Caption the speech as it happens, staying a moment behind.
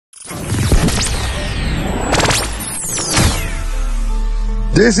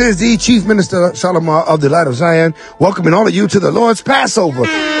This is the Chief Minister Shalimar of the Light of Zion, welcoming all of you to the Lord's Passover,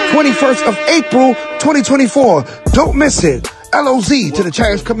 21st of April, 2024. Don't miss it. LOZ to the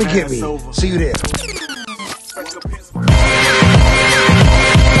Chariots, come and get me. See you there.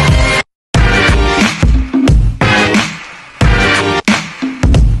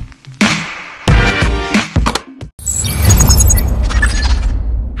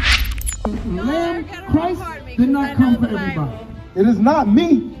 Christ did not come for everybody. It is not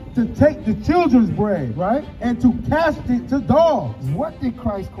me to take the children's bread, right, and to cast it to dogs. What did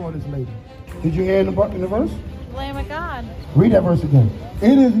Christ call this lady? Did you hear in the verse? Lamb of God. Read that verse again.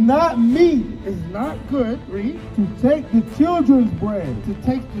 It is not me. It's not good, read, to take the children's bread, to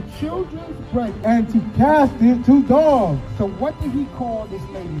take the children's bread and to cast it to dogs. So what did he call this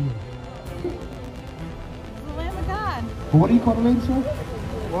lady? The Lamb of God. But what did he call the lady, sir?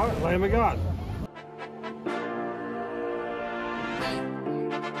 What? Lamb of God.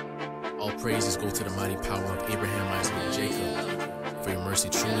 All praises go to the mighty power of Abraham, Isaac, and Jacob, for your mercy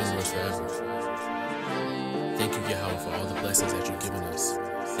truly endures forever. Thank you, Yahawah, for all the blessings that you've given us.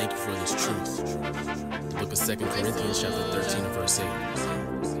 Thank you for this truth. The book of 2 Corinthians chapter 13 and verse 8.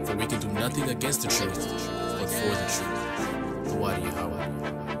 For we can do nothing against the truth, but for the truth. The word of Yahawah.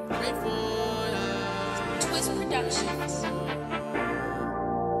 Twist Productions.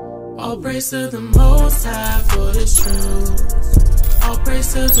 All praise to the Most High for this truth. All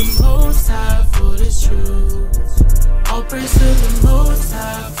praise to the Most High for this truth. All praise to the Most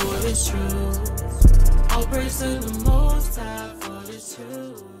High for this truth. All praise to the Most High for this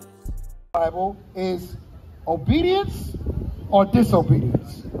truth. Bible is obedience or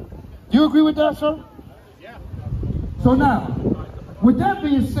disobedience. Do you agree with that, sir? Yeah. So now, with that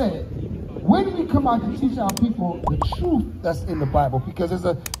being said, when do we come out to teach our people the truth that's in the Bible? Because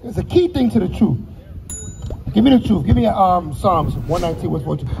there's a key thing to the truth. Give me the truth. Give me Psalms 119, verse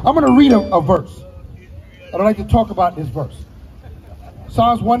 42. I'm going to read a verse. I'd like to talk about this verse.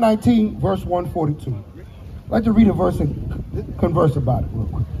 Psalms 119, verse 142. I'd like to read a verse and converse about it real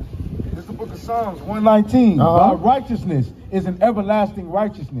quick. This is the book of Psalms 119. Thy righteousness is an everlasting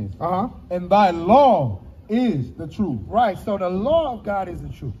righteousness. And thy law is the truth. Right. So the law of God is the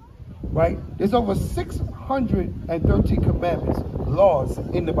truth. Right? There's over 613 commandments, laws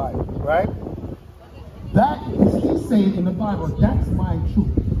in the Bible. Right? That is, he's saying in the Bible, that's my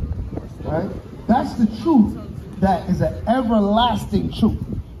truth, right? That's the truth that is an everlasting truth.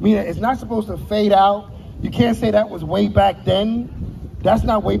 Meaning it's not supposed to fade out. You can't say that was way back then. That's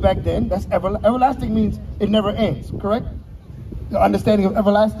not way back then. That's everlasting means it never ends, correct? The understanding of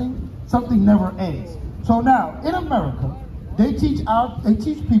everlasting, something never ends. So now, in America, they teach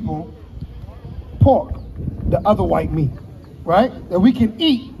people pork, the other white meat, right? That we can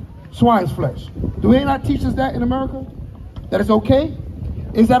eat swine's flesh. Do they not teach us that in America? That it's okay?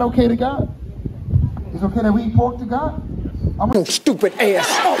 Is that okay to God? Is it okay that we eat pork to God? I'm gonna stupid ass.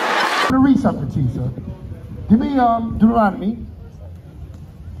 I'm gonna read something to you, sir. Give me Deuteronomy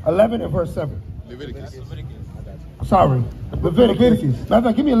 11 and verse 7. Leviticus. Sorry, Leviticus.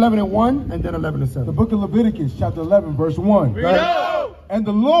 Give me 11 and 1 and then 11 and 7. The book of Leviticus, chapter 11, verse 1. Right? And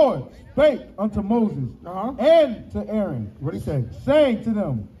the Lord spake unto Moses and to Aaron. What did he say? Saying to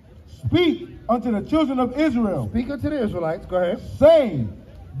them, speak unto the children of Israel. Speak unto the Israelites. Go ahead. Saying,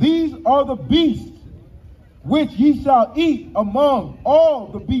 these are the beasts which ye shall eat among all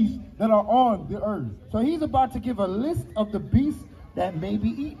the beasts that are on the earth. So he's about to give a list of the beasts that may be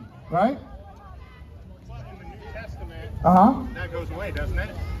eaten, right? But in the New Testament, that goes away, doesn't it?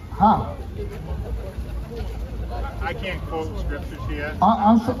 How? I can't quote scriptures here.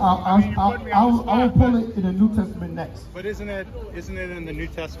 I will pull it in the New Testament next. But isn't it in the New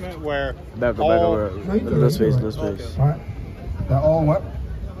Testament where Back over. Let's face. All right. That all what?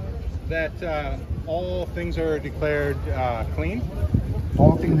 That all things are declared clean?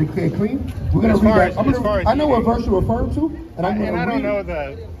 All things declared clean? We're going to read that. I know what verse you're referring to. And I don't know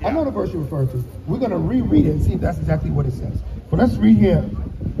the... Yeah. I know the verse you're referring to. We're going to reread it and see if that's exactly what it says. But let's read here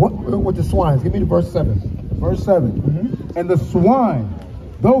what the swines. Give me the verse 7. Verse 7. And the swine,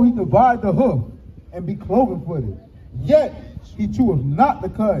 though he divide the hoof and be cloven-footed, yet he cheweth not the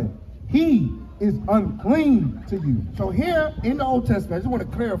cud. He is unclean to you. So here in the Old Testament, I just want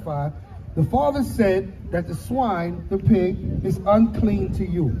to clarify, the Father said that the swine, the pig, is unclean to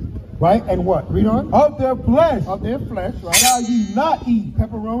you. Right? And what? Read on. Of their flesh. Of their flesh, right? Shall ye not eat.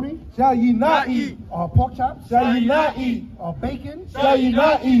 Pepperoni. Shall ye not eat. Pork chops. Shall ye not eat. Bacon. Shall ye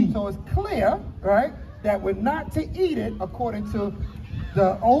not eat. So it's clear, right, that we're not to eat it according to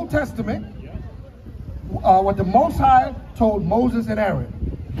the Old Testament, what the Most High told Moses and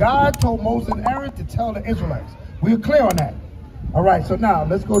Aaron. God told Moses and Aaron to tell the Israelites. We're clear on that. All right, so now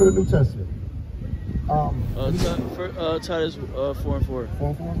let's go to the New Testament. Titus 4 and 4. 4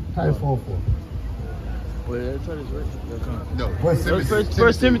 and 4? Titus 4 and 4. Wait, Titus right? No.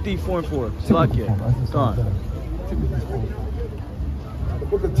 First Timothy 4 and 4. Slovakia. Go on. The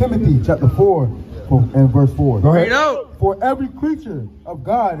book of Timothy, chapter 4 and verse 4. Go ahead. For every creature of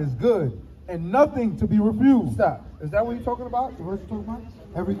God is good, and nothing to be refused. Stop. Is that what you're talking about? The verse you're talking about?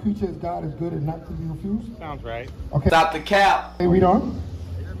 Every creature is God is good and not to be refused? Sounds right. Okay. Stop the cap. Hey, read on.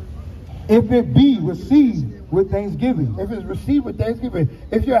 If it be received with thanksgiving. If it's received with thanksgiving.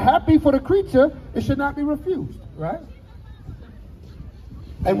 If you're happy for the creature, it should not be refused, right?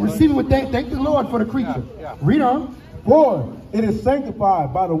 And receive it with thank the Lord for the creature. Yeah. Read on. For it is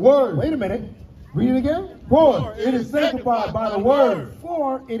sanctified by the word. Wait a minute. Read it again. For it is sanctified by the word.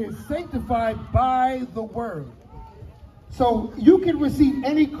 For it is sanctified by the word. So you can receive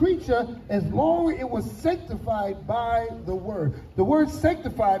any creature as long as it was sanctified by the word. The word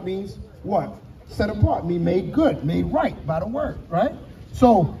sanctified means what? Set apart, mean made good, made right by the word, right?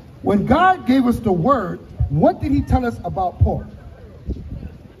 So when God gave us the word, what did he tell us about pork?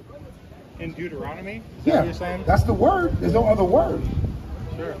 In Deuteronomy? Is that what you're saying? That's the word. There's no other word.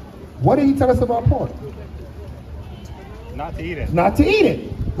 Sure. What did he tell us about pork? Not to eat it. Not to eat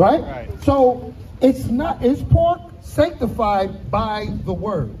it, right? Right. So it's pork sanctified by the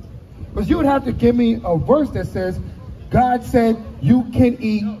word. Because you would have to give me a verse that says, God said you can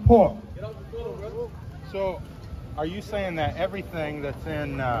eat pork. So, are you saying that everything that's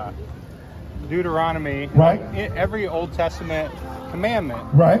in Deuteronomy, right? Every Old Testament commandment,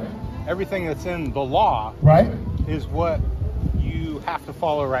 right? Everything that's in the law, right, is what you have to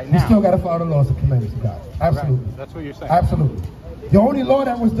follow right now? You still got to follow the laws and commandments of God. Absolutely. Right. That's what you're saying. Absolutely. The only law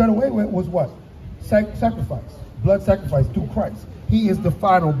that was done away with was what? Sacrifice. Blood sacrifice through Christ. He is the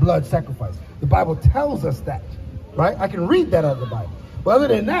final blood sacrifice. The Bible tells us that, right? I can read that out of the Bible. But other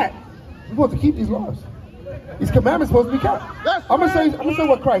than that, we're supposed to keep these laws. These commandments are supposed to be kept. I'm gonna say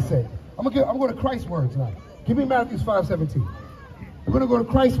what Christ said. I'm going to Christ's words now. Give me Matthew 5:17. We're going to go to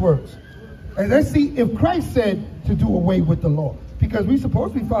Christ's words. And let's see if Christ said to do away with the law. Because we're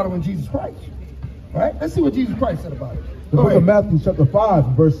supposed to be following Jesus Christ. Right? Let's see what Jesus Christ said about it. The book of Matthew chapter 5,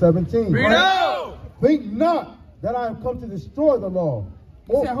 verse 17. Read out! Think not that I have come to destroy the law.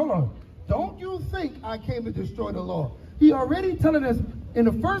 He said, hold on. Don't you think I came to destroy the law? He already telling us in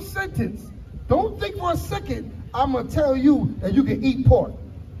the first sentence, don't think for a second I'm going to tell you that you can eat pork.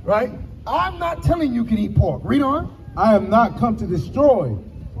 Right? I'm not telling you can eat pork. Read on. I am not come to destroy,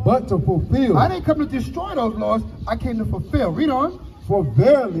 but to fulfill. I didn't come to destroy those laws. I came to fulfill. Read on. For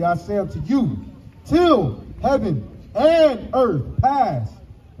verily I say unto you, till heaven and earth pass,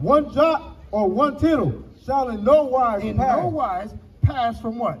 one jot or one tittle shall in no wise in pass. no wise pass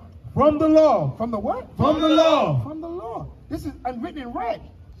from what? From the law. From the what? From the law. From the law. This is unwritten in red.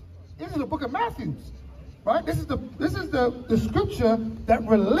 This is the book of Matthew. Right? This is the scripture that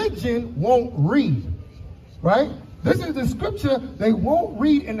religion won't read. Right? This is the scripture they won't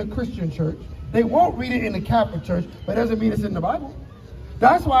read in the Christian church. They won't read it in the Catholic church, but it doesn't mean it's in the Bible.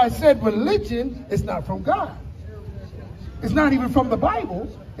 That's why I said religion is not from God. It's not even from the Bible.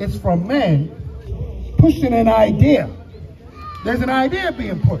 It's from man pushing an idea. There's an idea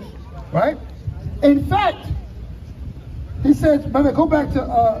being pushed, right? In fact, he says, brother, go back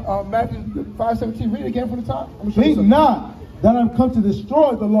to Matthew 5:17. Read it again from the top. Think not that I'm come to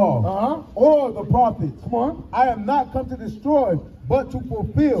destroy the law or the prophets. Come on. I am not come to destroy, but to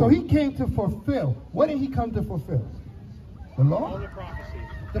fulfill. So he came to fulfill. What did he come to fulfill? The law? All the prophecies.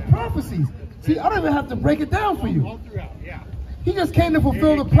 The prophecies. See, I don't even have to break it down for you. All throughout, yeah. He just came to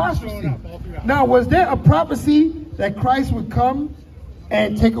fulfill the prophecy. Now, was there a prophecy that Christ would come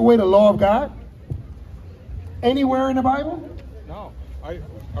and take away the law of God? Anywhere in the Bible? No.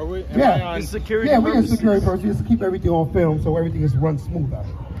 Are we? Yeah. Security Yeah, we can purposes. security purposes. Just to keep everything on film so everything is run smooth out.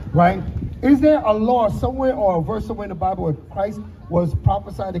 Right? Is there a law somewhere or a verse somewhere in the Bible where Christ was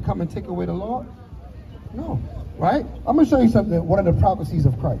prophesied to come and take away the law? No. Right? I'm going to show you something. One of the prophecies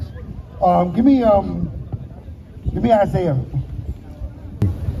of Christ. Give me Isaiah.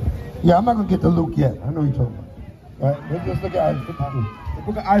 Yeah, I'm not going to get to Luke yet. I know you're talking about. Right? Let's look at Isaiah 53. The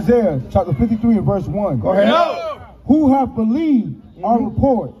book of Isaiah, chapter 53 and verse 1. Go ahead. No. Who have believed our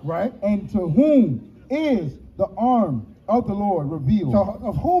report, right? And to whom is the arm of the Lord revealed? So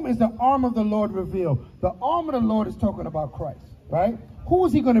of whom is the arm of the Lord revealed? The arm of the Lord is talking about Christ, right? Who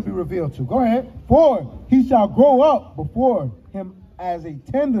is he going to be revealed to? Go ahead. For he shall grow up before him as a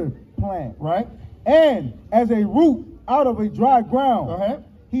tender plant, right? And as a root out of a dry ground. Go ahead.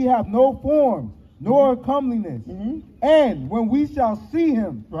 He hath no form, nor comeliness. And when we shall see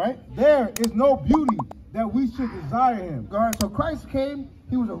him, Right? there is no beauty that we should desire him. All right, so Christ came,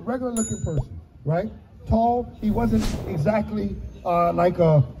 he was a regular looking person, right? Tall, he wasn't exactly like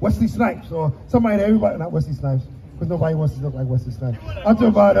Wesley Snipes or somebody that everybody, not Wesley Snipes, because nobody wants to look like Wesley Snipes. I'm talking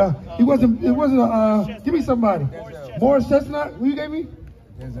about, it wasn't give me somebody. Morris Chestnut, who you gave me?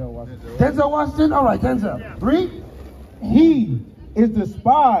 Denzel Washington? All right, Denzel. Read. He is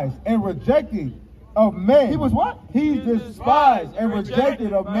despised and rejected of men. He was what? He's despised and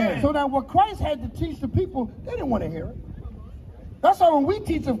rejected of men. So now what Christ had to teach the people, they didn't want to hear it. That's why when we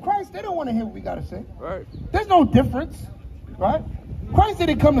teach of Christ, they don't want to hear what we got to say. Right. There's no difference, right? Christ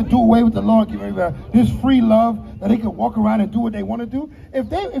didn't come to do away with the law and give everybody this free love that they could walk around and do what they want to do.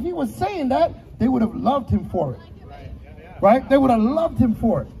 If he was saying that, they would have loved him for it, right? They would have loved him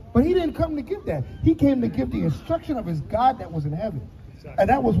for it. But he didn't come to give that. He came to give the instruction of his God that was in heaven. And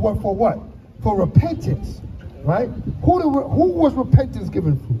that was what for what? For repentance, right? Who was repentance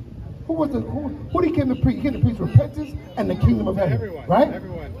given for? Who did he came to preach? He came to preach repentance and the kingdom of heaven, Everyone, right?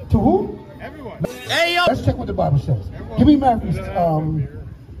 everyone. To who? Everyone. Hey, yo! Let's check what the Bible says. Give me Matthew.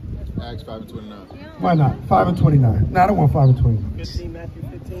 Acts 5:29. Why not? 5 and 29. No, I don't want 5 and 29. 15, Matthew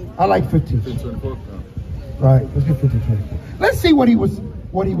 15. I like 15. 24. Right. Let's get 15, 20. Let's see what he was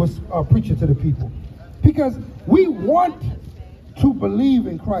preaching to the people, because we want to believe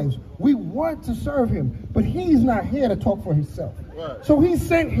in Christ. We want to serve him, but he's not here to talk for himself. Right. So he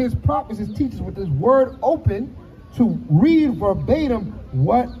sent his prophets, his teachers, with this word open to read verbatim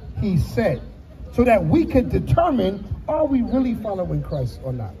what he said, so that we could determine, are we really following Christ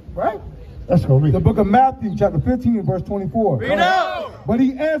or not, right? Let's go read The book of Matthew, chapter 15, and verse 24. Read out! But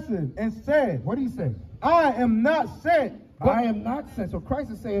he answered and said, What did he say? I am not sent, I am not sent. So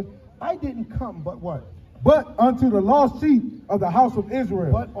Christ is saying, I didn't come, but what? but unto the lost sheep of the house of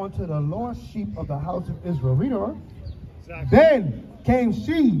Israel. But unto the lost sheep of the house of Israel. Read on. Then came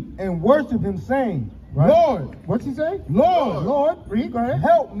she and worshipped him, saying, Right. Lord, What's he say? Lord, Read, go ahead.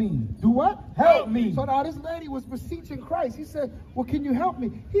 help me. Do what? Help me. So now this lady was beseeching Christ. He said, well, can you help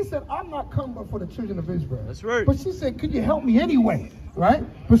me? He said, I'm not come but for the children of Israel. That's right. But she said, could you help me anyway? Right?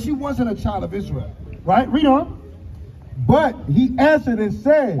 But she wasn't a child of Israel. Right? Read on. But he answered and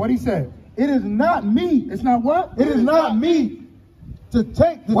said, What he said? It is not meet. It's not what? It is not meet to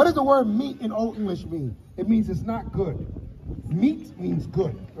take the... What does the word meat in Old English mean? It means it's not good. Meat means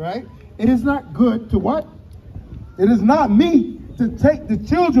good, right? It is not good to what? It is not meet to take the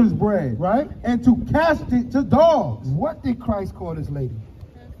children's bread, Right? and to cast it to dogs. What did Christ call this lady?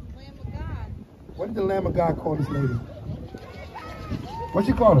 The Lamb of God. What did the Lamb of God call this lady? What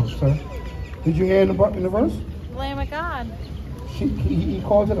you call her, sir? Did you hear in the verse? The Lamb of God. He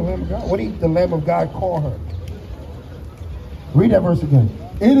calls her the Lamb of God. What did the Lamb of God call her? Read that verse again.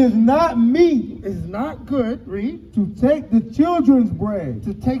 It is not meet It's not good, read, to take the children's bread.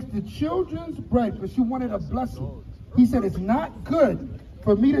 to take the children's bread, but she wanted a blessing. He said, it's not good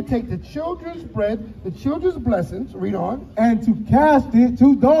for me to take the children's bread, the children's blessings, read on. And to cast it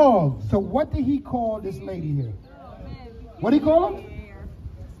to dogs. So what did he call this lady here? What did he call her?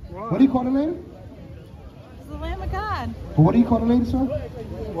 What do you call the lady? It's the Lamb of God. But what do you call the lady, sir?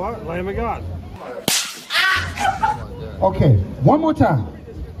 What? Lamb of God. Okay, one more time.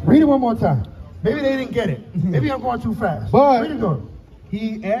 Read it one more time. Maybe they didn't get it. Maybe I'm going too fast. But read it good.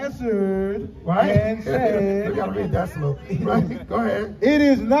 he answered Right? and You said, gotta read that slow. Right? Go ahead. It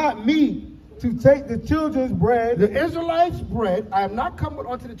is not meet to take the children's bread. The Israelites' bread, I have not come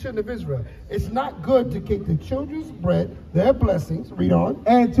unto the children of Israel. It's not good to take the children's bread, their blessings, read on,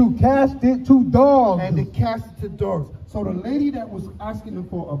 And to cast it to dogs. and to cast it to dogs. So the lady that was asking him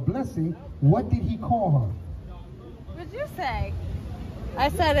for a blessing, what did he call her? What did you say? I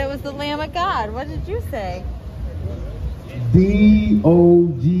said it was the Lamb of God. What did you say?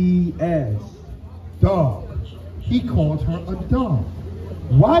 dogs. Dog. He called her a dog.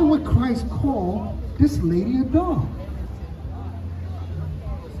 Why would Christ call this lady a dog?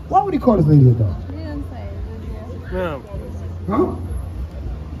 Why would he call this lady a dog? You didn't say it, did you? No. Huh?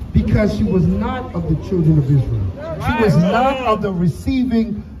 Because she was not of the children of Israel. She was not of the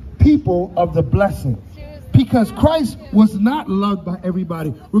receiving people of the blessing. Because Christ was not loved by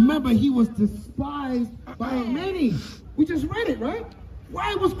everybody. Remember, he was despised by many. We just read it, right?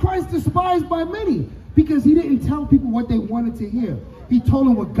 Why was Christ despised by many? Because he didn't tell people what they wanted to hear. He told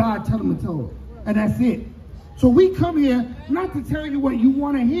them what God told them to tell them. And that's it. So we come here not to tell you what you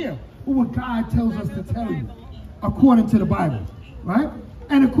want to hear, but what God tells us to tell you, according to the Bible, right?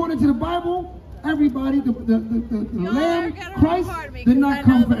 And according to the Bible, everybody, the Lamb, Christ, did not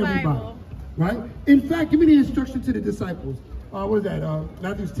come for everybody. Right? In fact, give me the instruction to the disciples. What is that?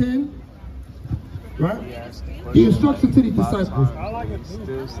 Matthew 10. right? The instruction to the disciples.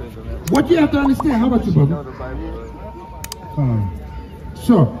 What you have to understand, how about you, brother?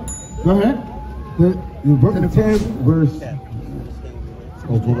 Sure. Go ahead. The book of 10, verse.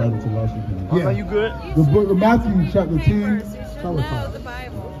 Oh, go right into last week. Yeah. Are you good? The book of Matthew, chapter 10.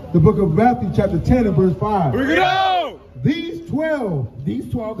 The book of Matthew, chapter 10, and verse 5. Bring it out! These 12,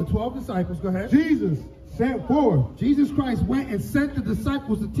 the 12 disciples, go ahead. Jesus sent forth. Jesus Christ went and sent the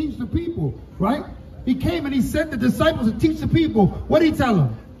disciples to teach the people, right? He came and he sent the disciples to teach the people. What did he tell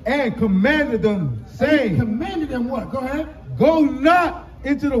them? And commanded them, saying. He commanded them what? Go ahead. Go not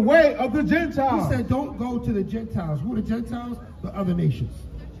into the way of the Gentiles. He said, don't go to the Gentiles. Who are the Gentiles? The other nations.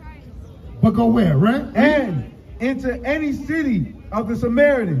 But go where, right? And into any city of the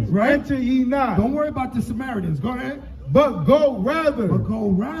Samaritans, right? Enter ye not. Don't worry about the Samaritans. Go ahead. But go rather. To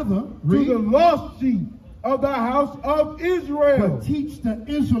the lost sheep of the house of Israel. But teach the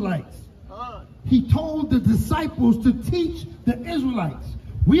Israelites. He told the disciples to teach the Israelites.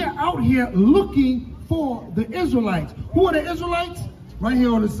 We are out here looking for the Israelites. Who are the Israelites? Right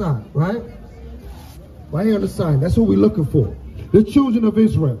here on the sign, right? Right here on the sign. That's what we're looking for. The children of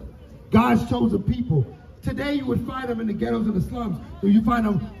Israel. God's chosen people. Today you would find them in the ghettos and the slums. You find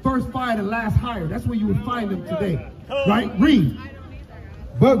them first fired and last hired. That's where you would find them today. Right? Read.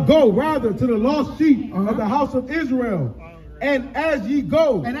 But go rather to the lost sheep of the house of Israel. And as ye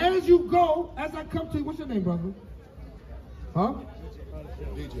go. And as you go, as I come to you, what's your name, brother? Huh?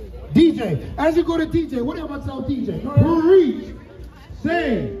 DJ. As you go to DJ, what are you about to tell DJ? Preach,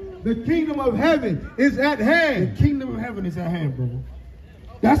 saying, the kingdom of heaven is at hand. The kingdom of heaven is at hand, brother.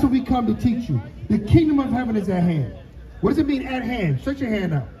 That's what we come to teach you. The kingdom of heaven is at hand. What does it mean at hand? Stretch your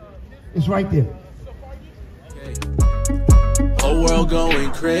hand out. It's right there. Whole world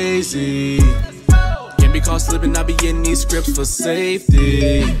going crazy. Can't be caught slipping, I be in these scripts for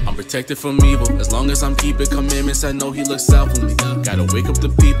safety. I'm protected from evil, as long as I'm keeping commandments, I know he looks out for me. Gotta wake up the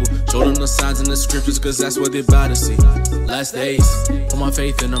people, show them the signs in the scriptures, cause that's what they about to see. Last days, put my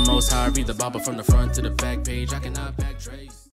faith in the Most High, read the Bible from the front to the back page, I cannot backtrace.